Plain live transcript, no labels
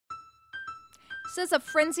Says a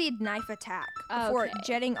frenzied knife attack before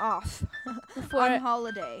jetting off on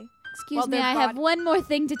holiday. Excuse me, I have one more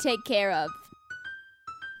thing to take care of.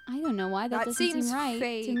 I don't know why that doesn't seem right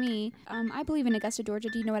fake to me. I believe in Augusta, Georgia.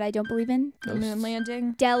 Do you know what I don't believe in? The moon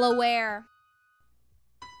landing. Delaware.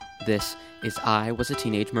 This is I Was a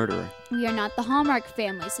Teenage Murderer. We are not the Hallmark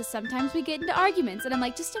family, so sometimes we get into arguments. And I'm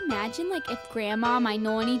like, just imagine like if Grandma, my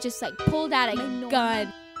nonni, just like pulled out a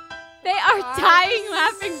gun. They are dying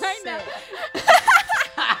laughing right now.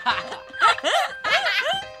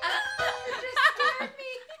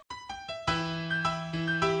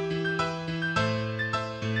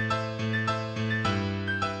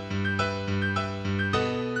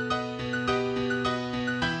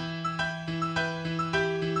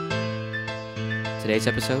 Today's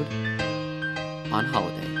episode, on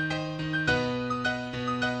holiday.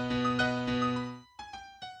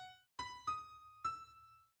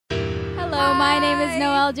 Hello, my name is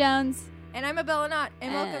Noelle Jones. And I'm Abella Knott,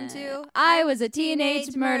 and welcome to I Was a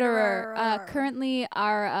Teenage Murderer. Currently,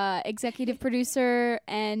 our executive producer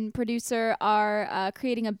and producer are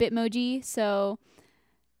creating a Bitmoji, so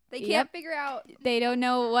they can't figure out. They don't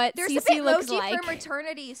know what There's CC a looks Bitmoji like. for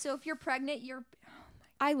maternity, so if you're pregnant, you're...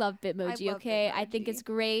 I love Bitmoji, I love okay? Bitmoji. I think it's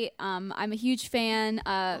great. I'm a huge fan.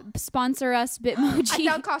 Sponsor us, Bitmoji. I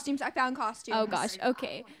found costumes. Oh, gosh.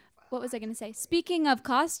 Okay. What was I going to say? Speaking of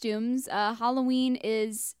costumes, Halloween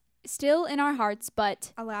is still in our hearts,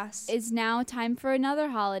 but alas, is now time for another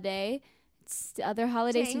holiday. It's the other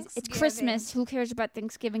holiday season. It's Christmas. Who cares about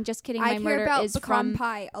Thanksgiving? Just kidding. My murder is from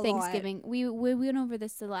pie a Thanksgiving. Lot. We went over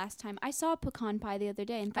this the last time. I saw pecan pie the other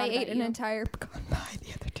day and I ate an entire pecan pie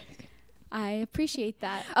the other day. I appreciate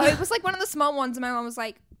that. Oh, it was like one of the small ones, and my mom was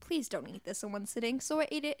like, please don't eat this in one sitting, so I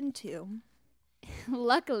ate it in two.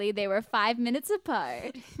 Luckily, they were 5 minutes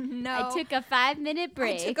apart. No. I took a 5-minute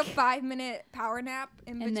break. I took a 5-minute power nap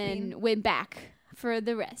in between. And then went back for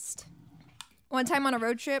the rest. One time on a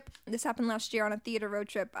road trip, this happened last year on a theater road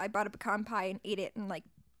trip, I bought a pecan pie and ate it in like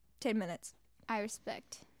 10 minutes. I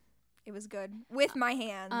respect. It was good. With my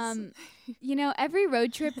hands. You know, every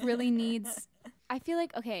road trip really needs... I feel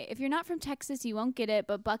like, okay, if you're not from Texas, you won't get it,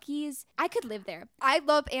 but Buc-ee's, I could live there. I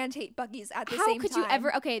love and hate Buc-ee's at the same time. How could you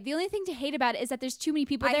ever? Okay, the only thing to hate about it is that there's too many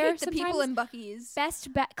people there. I hate the people in Buc-ee's.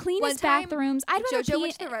 Cleanest bathrooms. I'd rather JoJo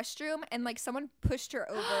went to the restroom and like someone pushed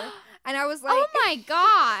her over, and I was like, "Oh my gosh!"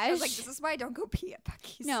 I was like, "This is why I don't go pee at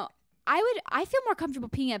Buc-ee's." No, I feel more comfortable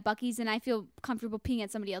peeing at Buc-ee's than I feel comfortable peeing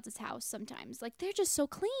at somebody else's house sometimes. Like, they're just so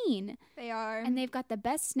clean. They are. And they've got the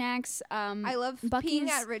best snacks. I love Buc-ee's peeing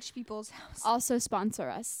at rich people's house. Also sponsor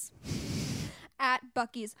us. At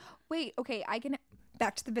Buc-ee's. Wait, okay,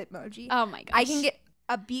 back to the Bitmoji. Oh my gosh. I can get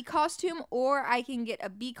a bee costume, or I can get a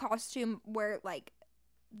bee costume where, like,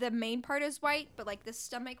 the main part is white, but, like, the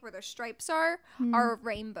stomach where the stripes are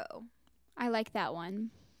rainbow. I like that one.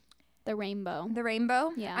 The rainbow. The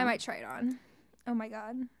rainbow? Yeah. I might try it on. Oh my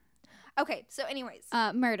god. Okay, so anyways.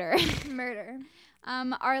 Murder. Murder.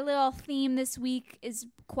 Our little theme this week is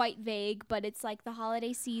quite vague, but it's like the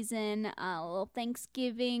holiday season, a little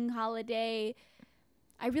Thanksgiving holiday.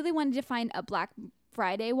 I really wanted to find a Black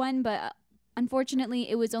Friday one, but unfortunately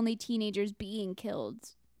it was only teenagers being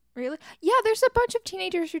killed. Really? Yeah, there's a bunch of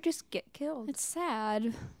teenagers who just get killed. It's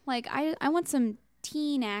sad. Like, I want some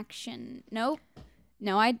teen action. Nope.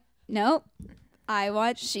 Nope.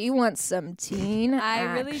 She wants some teen action.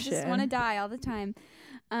 I really just want to die all the time.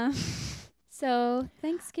 So,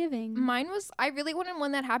 Thanksgiving. I really wanted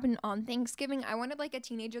one that happened on Thanksgiving. I wanted like a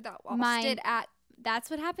teenager that lost it at... That's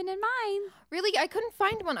what happened in mine. Really? I couldn't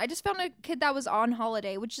find one. I just found a kid that was on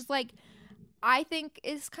holiday, which is like, I think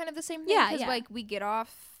is kind of the same thing. Yeah, because like we get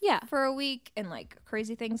off for a week and like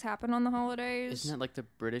crazy things happen on the holidays. Isn't that like the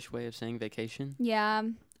British way of saying vacation? Yeah.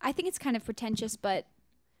 I think it's kind of pretentious, but...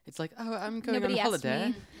 It's like, oh, I'm going Nobody on asked holiday.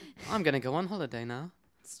 me. I'm going to go on holiday now.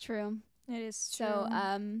 It's true. It is true.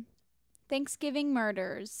 So, Thanksgiving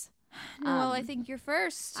murders. Well, I think you're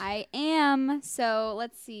first. I am. So,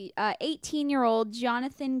 let's see. 18-year-old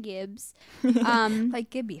Jonathan Gibbs. Like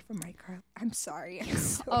Gibby from iCarly. I'm sorry. I'm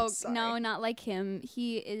so sorry. No, not like him.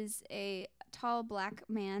 He is a tall black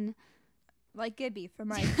man. Like Gibby from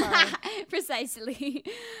iCarly. Precisely.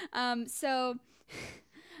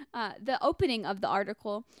 The opening of the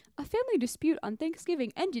article, a family dispute on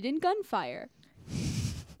Thanksgiving ended in gunfire.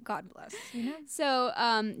 God bless. You know? So,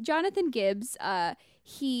 Jonathan Gibbs,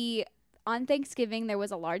 on Thanksgiving, there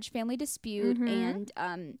was a large family dispute,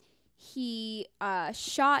 and he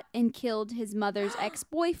shot and killed his mother's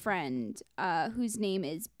ex-boyfriend, whose name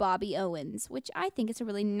is Bobby Owens, which I think is a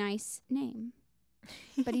really nice name.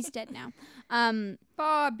 But he's dead now.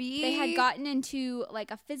 Bobby. They had gotten into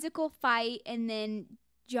like a physical fight, and then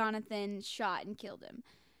Jonathan shot and killed him.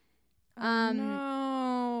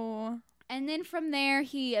 No. And then from there,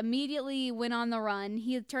 he immediately went on the run.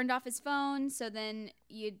 He had turned off his phone, so then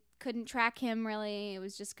you couldn't track him really. It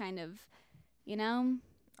was just kind of,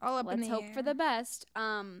 All up in let's the hope air. for the best.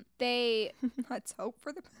 They Let's hope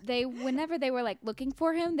for the best. whenever they were like looking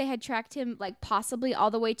for him, they had tracked him like possibly all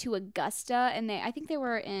the way to Augusta, and I think they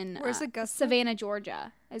were in Where's Augusta? Savannah,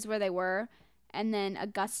 Georgia, is where they were, and then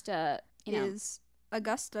Augusta, is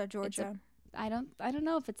Augusta, Georgia. I don't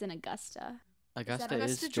know if it's in Augusta. Augusta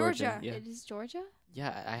Augusta, is Georgia. Georgia? Yeah. It is Georgia?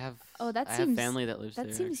 Yeah, I have. Oh, that I seems- have family that lives that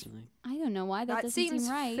there. seems- Actually. I don't know why that That doesn't seems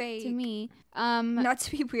seem right to fake. me. Not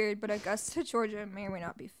to be weird, but Augusta, Georgia may or may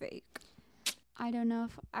not be fake. I don't know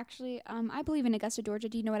if actually I believe in Augusta, Georgia.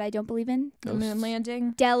 Do you know what I don't believe in? The moon Ghosts.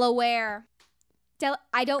 landing. Delaware.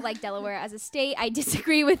 I don't like Delaware as a state. I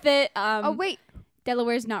disagree with it. Oh, wait.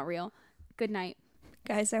 Delaware's not real. Good night.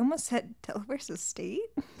 Guys, I almost said Delaware's a state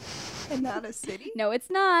and not a city. No, it's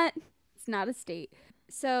not. It's not a state.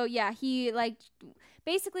 So yeah, he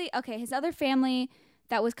basically his other family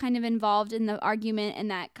that was kind of involved in the argument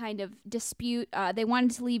and that kind of dispute. They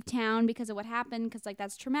wanted to leave town because of what happened, because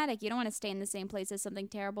that's traumatic. You don't want to stay in the same place as something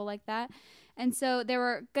terrible like that. And so they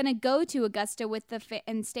were gonna go to Augusta with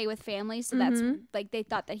and stay with family. So that's they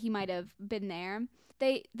thought that he might have been there.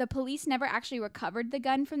 The police never actually recovered the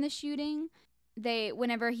gun from the shooting.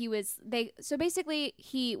 Whenever he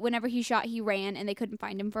shot, he ran and they couldn't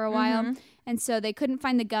find him for a while. And so they couldn't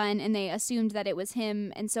find the gun and they assumed that it was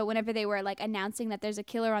him. And so whenever they were announcing that there's a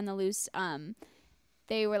killer on the loose,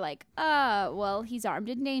 they were like, well, he's armed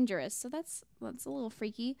and dangerous. So that's a little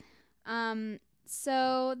freaky.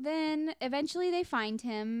 So then eventually they find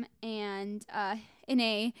him and in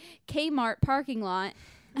a Kmart parking lot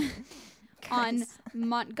on Guys.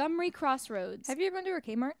 Montgomery Crossroads. Have you ever been to a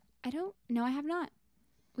Kmart? I don't. No, I have not.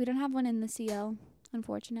 We don't have one in the CL,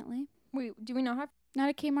 unfortunately. Wait, do we not have?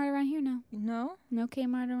 Not a Kmart around here, no. No. No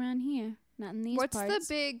Kmart around here. Not in these What's parts.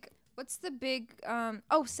 the big?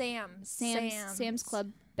 Sam's. Sam's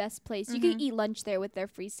Club, best place. You can eat lunch there with their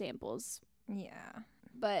free samples. Yeah.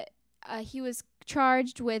 But he was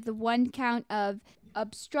charged with 1 count of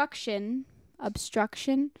obstruction.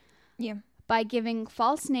 Yeah. By giving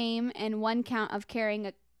false name, and 1 count of carrying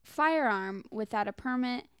a firearm without a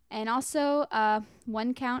permit, and also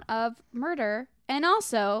 1 count of murder, and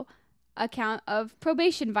also a count of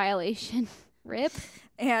probation violation. Rip.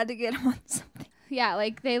 I had to get him on something. Yeah,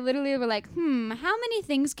 they literally were like, how many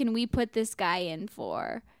things can we put this guy in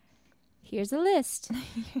for? Here's a list.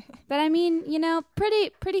 But I mean,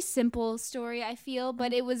 pretty simple story, I feel,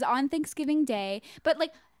 but it was on Thanksgiving Day. But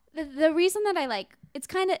the reason that I it's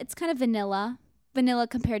kind of vanilla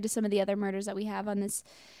compared to some of the other murders that we have on this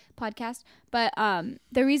podcast. But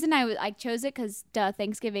the reason I chose it because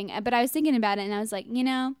Thanksgiving. But I was thinking about it and I was like,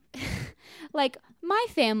 my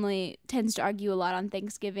family tends to argue a lot on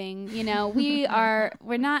Thanksgiving. We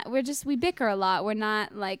bicker a lot.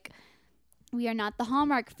 We are not the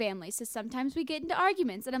Hallmark family, so sometimes we get into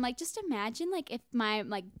arguments. And I'm like, just imagine if my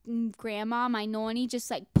grandma, my nonni,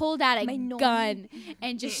 just pulled out a gun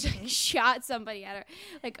and just shot somebody at her.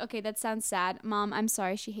 Okay, that sounds sad. Mom, I'm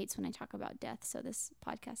sorry. She hates when I talk about death, so this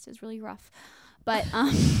podcast is really rough. But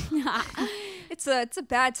It's a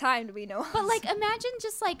bad time to be no. But imagine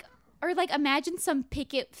just imagine some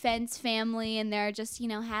picket fence family and they're just,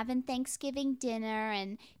 having Thanksgiving dinner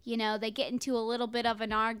and, they get into a little bit of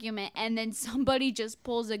an argument and then somebody just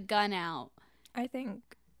pulls a gun out. I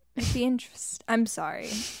think it'd be interesting. I'm sorry.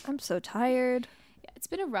 I'm so tired. Yeah, it's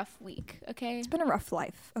been a rough week, okay? It's been a rough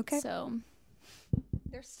life, okay? So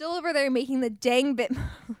They're still over there making the dang bit.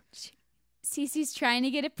 Cece's trying to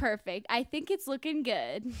get it perfect. I think it's looking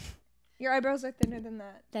good. Your eyebrows are thinner than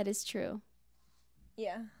that. That is true.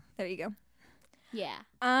 Yeah. There you go. Yeah.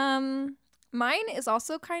 Mine is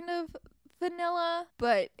also kind of vanilla,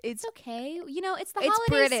 but it's It's okay. It's the It's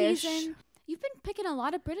holiday British. season. You've been picking a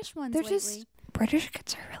lot of British ones they're lately. just British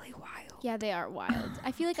kids are really wild. Yeah, they are wild.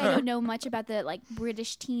 I feel like I don't know much about the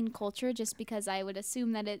British teen culture just because I would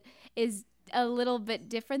assume that it is a little bit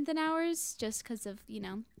different than ours just because of,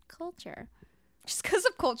 culture. Just because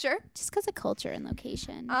of culture. Just because of culture and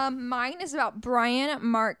location. Mine is about Brian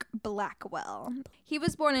Mark Blackwell. He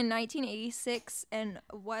was born in 1986 in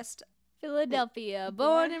West Philadelphia,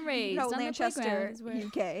 born and raised on Lanchester, the playgrounds where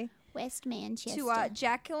UK. West Manchester. To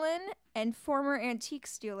Jacqueline and former antique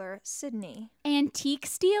stealer Sydney. Antique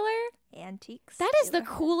stealer? Antiques. That is the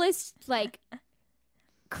coolest,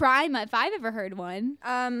 crime if I've ever heard one.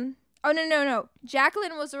 Oh, no.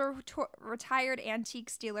 Jacqueline was a retired antique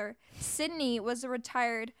stealer. Sydney was a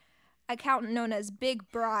retired accountant known as Big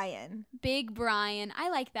Brian. Big Brian. I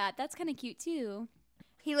like that. That's kind of cute, too.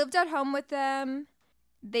 He lived at home with them.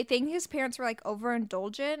 They think his parents were like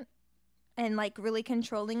overindulgent and like really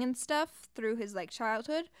controlling and stuff through his like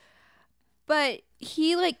childhood. But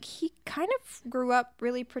he kind of grew up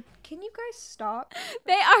really. Can you guys stop?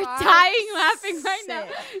 They are God's dying laughing right now.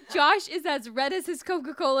 sake. Josh is as red as his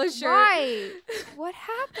Coca-Cola shirt. Right. What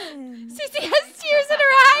happened? Cece has tears in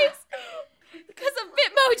her eyes because of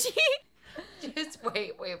Bitmoji. Just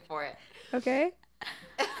wait for it. Okay.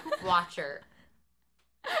 Watch her.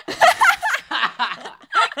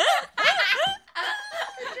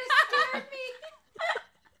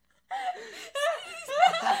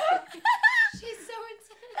 She's so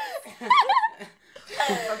intense.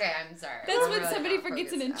 Okay, I'm sorry. That's We're when really somebody not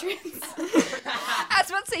forgets an focused entrance. I was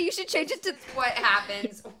about to say you should change it to. now. What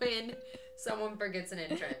happens when someone forgets an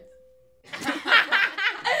entrance?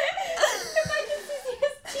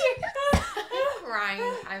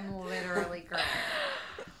 Crying. I'm literally crying.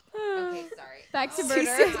 Okay, sorry. Back to Oh,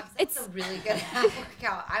 murder. It's a really good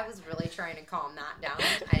workout. I was really trying to calm that down.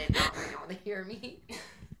 I did not want y'all to hear me.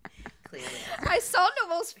 Clearly. I saw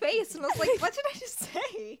Noel's face and I was like, what did I just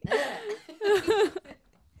say?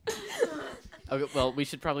 Okay, well, we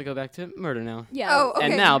should probably go back to murder now. Yeah. Oh, okay.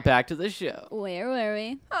 And now back to the show. Where were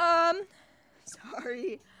we?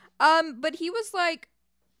 Sorry. But he was like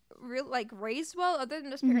raised well, other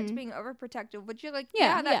than his parents being overprotective, which you're like,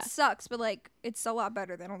 yeah, that sucks, but like it's a lot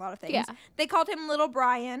better than a lot of things. Yeah. They called him Little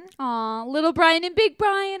Brian Aw, little Brian and Big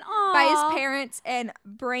Brian. Aw. by his parents and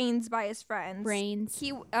Brains by his friends. Brains.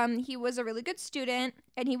 He was a really good student,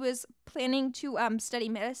 and he was planning to study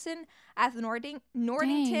medicine at the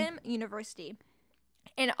Northington University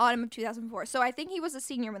in autumn of 2004. So I think he was a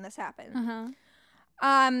senior when this happened. Uh-huh.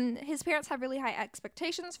 His parents had really high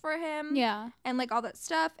expectations for him. Yeah. And like all that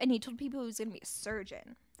stuff, and he told people he was gonna be a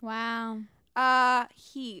surgeon. Wow.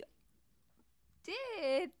 He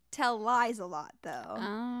did tell lies a lot though.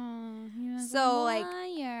 Oh. He was So, a like-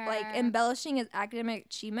 liar. Like embellishing his academic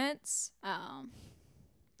achievements. Oh.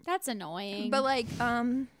 That's annoying. But like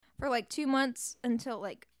for like 2 months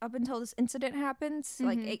up until this incident happens,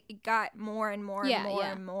 like it got more and more and more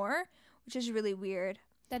and more, which is really weird.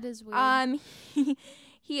 that is weird.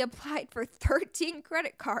 He applied for 13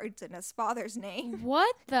 credit cards in his father's name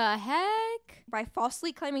What the heck? by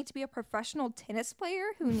falsely claiming to be a professional tennis player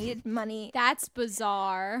who needed money That's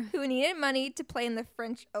bizarre. to play in the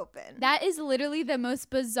French Open. That is literally the most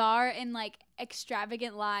bizarre and like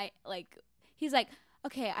extravagant lie. Like he's like,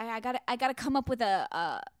 okay, I gotta come up with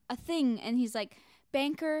a thing, and he's like,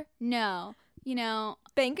 banker, no,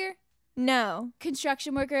 Banker? No.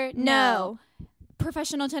 construction worker, No.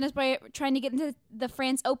 professional tennis player trying to get into the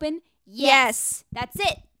France Open, Yes. that's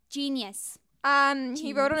it, genius.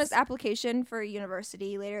 He wrote on his Genius. application for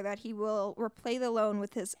university later that he will repay the loan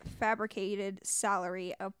with his fabricated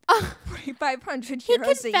salary of 4,500 He euros a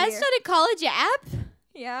confessed year. on a college app.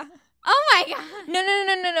 Yeah. Oh my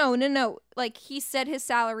god. No. Like he said his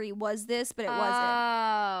salary was this, but it wasn't.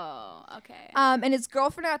 Oh, okay. And his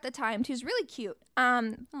girlfriend at the time, who's really cute,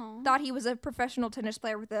 Aw. thought he was a professional tennis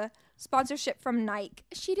player with a sponsorship from Nike,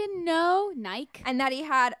 She didn't know Nike. and that he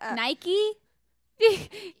had a Nike.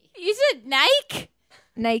 You said Nike.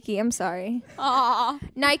 Nike. I'm sorry. Aw.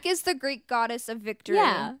 Nike is the Greek goddess of victory.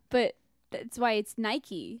 Yeah, but that's why it's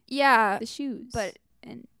Nike, Yeah. the shoes, but-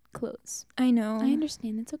 and clothes. I know. I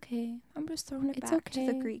understand. It's okay. I'm just throwing it It's back to the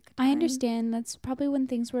okay. Greek. I time. understand. That's probably when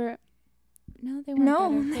things were. No, they weren't. No,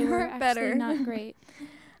 better. they were weren't actually better. Not great.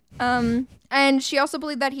 And she also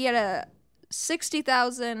believed that he had a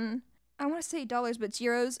 60,000, I want to say dollars, but it's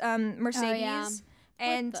euros, Mercedes. yeah.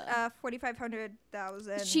 And the-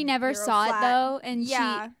 4,500,000. She never euro saw flat. it though, and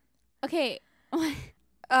Yeah. she. Okay.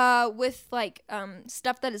 With like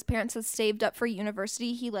stuff that his parents had saved up for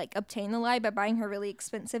university, he like obtained the lie by buying her really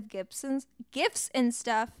expensive gifts and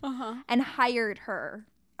stuff, and hired her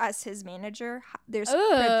as his manager. There's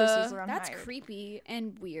parentheses around That's hired. creepy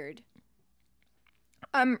and weird.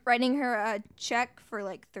 Writing her a check for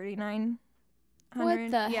like 3,900.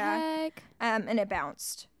 What the yeah. heck? And it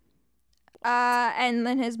bounced. And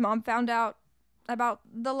then his mom found out about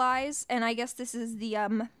the lies, and I guess this is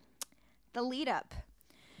the lead up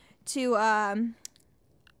to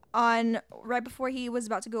on right before he was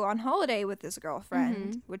about to go on holiday with his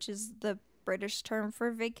girlfriend, which is the British term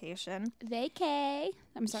for vacation. Vacay.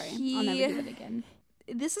 I'm sorry. I'll never do it again.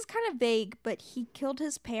 This is kind of vague, but he killed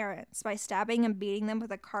his parents by stabbing and beating them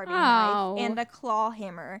with a carving Oh. knife and a claw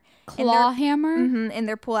hammer. Claw hammer. In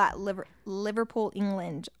their pool at Liverpool,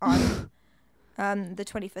 England on the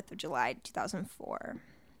 25th of July, 2004.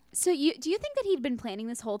 So do you think that he'd been planning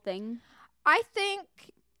this whole thing? I think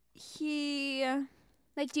he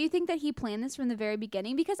Like, do you think that he planned this from the very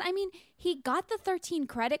beginning? Because, I mean, he got the 13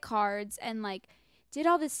 credit cards and, like, did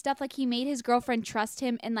all this stuff. Like, he made his girlfriend trust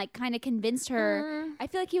him and, like, kind of convinced her. I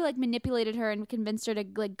feel like he, like, manipulated her and convinced her to,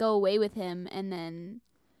 like, go away with him. And then...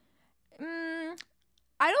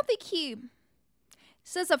 I don't think he...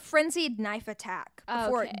 says a frenzied knife attack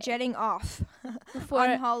before Okay. jetting off Before-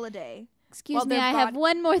 on holiday. Excuse While me, their I have bod-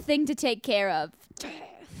 one more thing to take care of.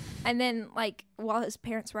 And then, like, while his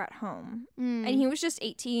parents were at home. Mm. And he was just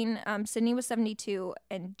 18. Sydney was 72.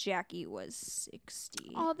 And Jackie was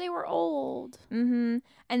 60. Oh, they were old. Mm-hmm.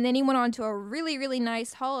 And then he went on to a really, really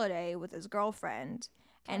nice holiday with his girlfriend.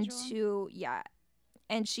 Casual.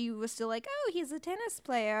 And she was still like, oh, he's a tennis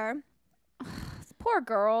player. Poor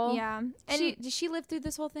girl. Yeah. And Did she live through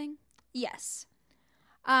this whole thing? yes.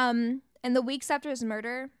 And the weeks after his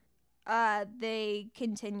murder, he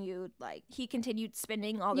continued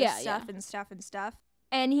spending all this Yeah, stuff.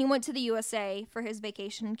 And he went to the USA for his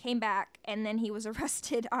vacation, came back, and then he was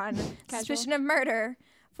arrested on suspicion of murder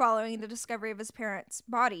following the discovery of his parents'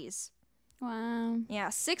 bodies. Wow. Yeah,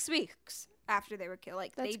 6 weeks after they were killed.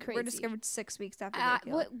 Like, That's they were crazy. discovered 6 weeks after they were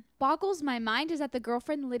killed. What boggles my mind is that the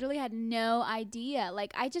girlfriend literally had no idea.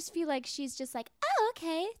 Like, I just feel like she's just like, oh,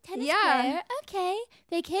 okay, tennis player, okay,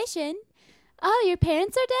 vacation. Oh, your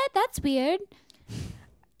parents are dead? That's weird.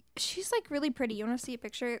 She's, like, really pretty. You want to see a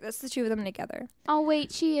picture? That's the two of them together. Oh,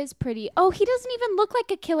 wait, she is pretty. Oh, he doesn't even look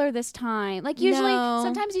like a killer this time. Like, usually, No.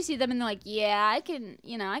 sometimes you see them and they're like, yeah, I can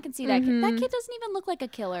see that kid. That kid doesn't even look like a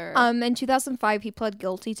killer. In 2005, he pled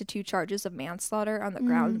guilty to 2 charges of manslaughter on the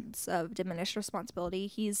grounds of diminished responsibility.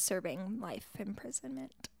 He's serving life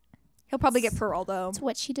imprisonment. He'll probably get parole, though. It's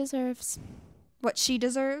what she deserves. What she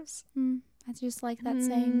deserves. I just like that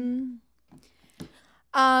saying.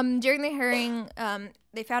 During the hearing,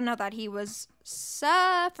 they found out that he was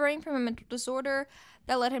suffering from a mental disorder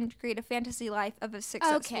that led him to create a fantasy life of a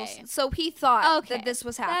successful. Okay. So he thought Okay. that this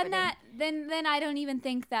was happening. Then I don't even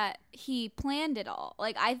think that he planned it all.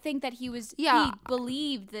 Like, I think that he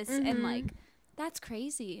believed this and like that's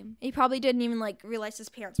crazy. He probably didn't even like realize his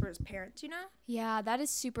parents were his parents, you know? Yeah, that is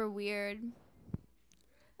super weird.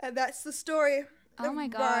 And that's the story. Oh my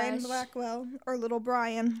Brian gosh. Blackwell, or Little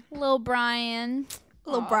Brian. Little Brian.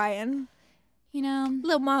 Little Aw. Brian. You know,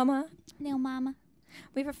 Little Mama. little mama.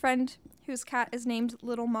 We have a friend whose cat is named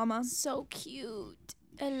Little Mama. So cute.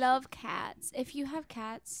 I love cats. If you have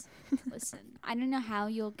cats, listen, I don't know how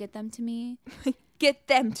you'll get them to me. Get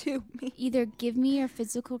them to me. Either give me your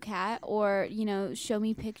physical cat or, show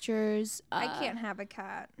me pictures. I can't have a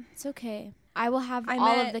cat. It's okay. I will have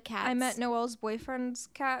all of the cats. I met Noelle's boyfriend's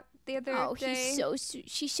cat the other day. He's so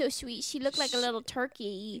she's so sweet. She looked like a little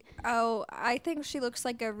turkey. Oh, I think she looks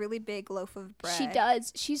like a really big loaf of bread. She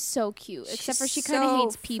does. She's so cute. Except for she She's kind of so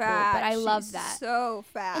hates people, fat. but I love She's that. So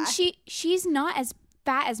fat. And she's not as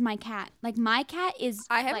fat as my cat. Like, my cat is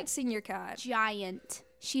I haven't like seen your cat. giant.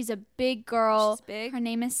 She's a big girl. She's big? Her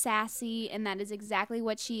name is Sassy, and that is exactly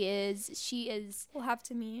what she is. We'll have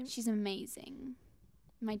to meet. She's amazing.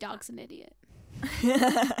 My dog's an idiot.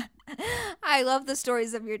 I love the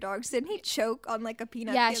stories of your dogs. Didn't he choke on like a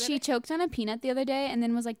peanut? Yeah, the other she day? choked on a peanut the other day and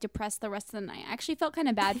then was like depressed the rest of the night. I actually felt kind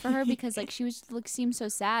of bad for her because like she was seemed so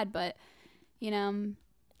sad, but That's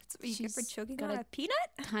what you get for she's choking got on a a peanut.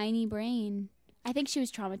 tiny brain. I think she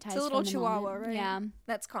was traumatized. It's a little from the chihuahua, moment. right? Yeah.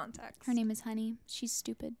 That's context. Her name is Honey. She's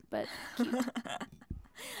stupid, but cute.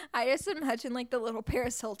 I just imagine like the little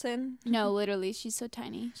Paris Hilton. No, literally, she's so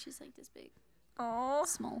tiny. She's like this big, Oh,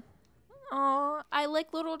 small. oh, I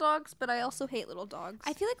like little dogs, but I also hate little dogs.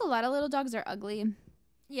 I feel like a lot of little dogs are ugly.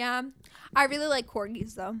 Yeah, I really like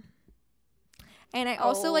corgis though, and I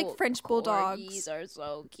also like French bulldogs. Corgis are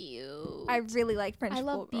so cute. I really like French. I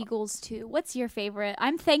love bulldogs. beagles too. What's your favorite?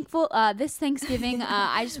 I'm thankful. This Thanksgiving,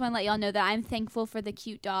 I just want to let y'all know that I'm thankful for the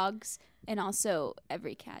cute dogs and also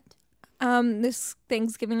every cat. This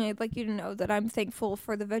Thanksgiving, I'd like you to know that I'm thankful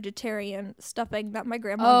for the vegetarian stuffing that my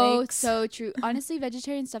grandma makes. So true. Honestly,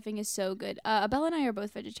 vegetarian stuffing is so good. Abella and I are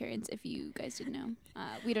both vegetarians, if you guys didn't know.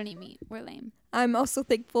 We don't eat meat. We're lame. I'm also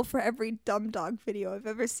thankful for every dumb dog video I've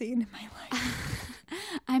ever seen in my life.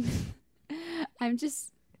 I'm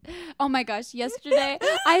just... Oh my gosh, yesterday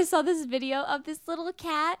I saw this video of this little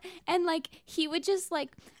cat and like he would just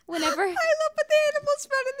like whenever I love when the animals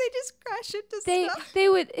run and they just crash into stuff.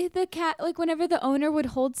 the cat, like whenever the owner would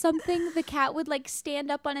hold something, the cat would like stand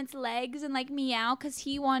up on its legs and like meow because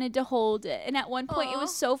he wanted to hold it. And at one point it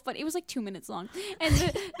was so funny. It was like 2 minutes long. And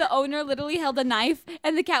the owner literally held a knife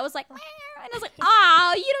and the cat was like, "Meow." And I was like,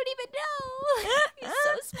 oh, you don't even know. He's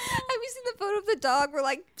so small. Have you seen the photo of the dog where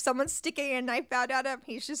like someone's sticking a knife out at him.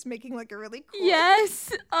 He's just making like a really cool.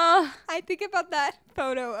 Yes. I think about that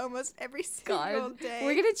photo almost every single God. day.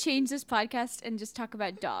 We're gonna change this podcast and just talk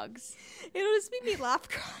about dogs. It'll just make me laugh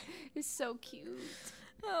cry. It's so cute.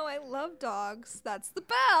 Oh, I love dogs. That's the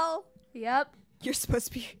bell. Yep. You're supposed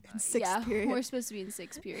to be in sixth period. We're supposed to be in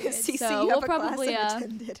sixth period. CC, So you have we'll a class probably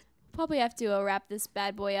unattended. have to wrap this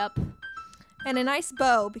bad boy up. And a nice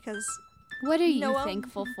bow because What are you Noah?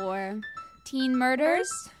 thankful for? Teen murders?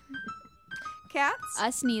 Cats.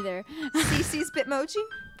 Us neither. CC's Bitmoji.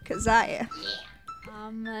 Because I am.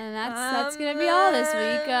 And that's gonna be all this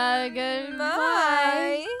week. Goodbye.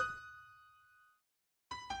 Bye.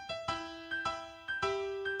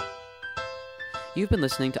 You've been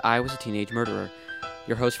listening to I Was a Teenage Murderer.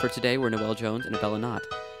 Your hosts for today were Noelle Jones and Abella Knott.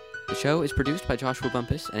 The show is produced by Joshua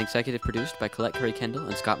Bumpus and executive produced by Colette Curry Kendall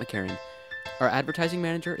and Scott McCarran. Our advertising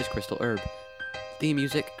manager is Crystal Erb. Theme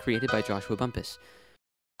music created by Joshua Bumpus.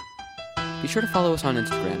 Be sure to follow us on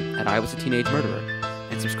Instagram at I Was a Teenage Murderer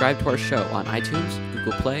and subscribe to our show on iTunes,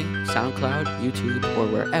 Google Play, SoundCloud, YouTube, or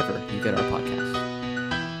wherever you get our podcasts.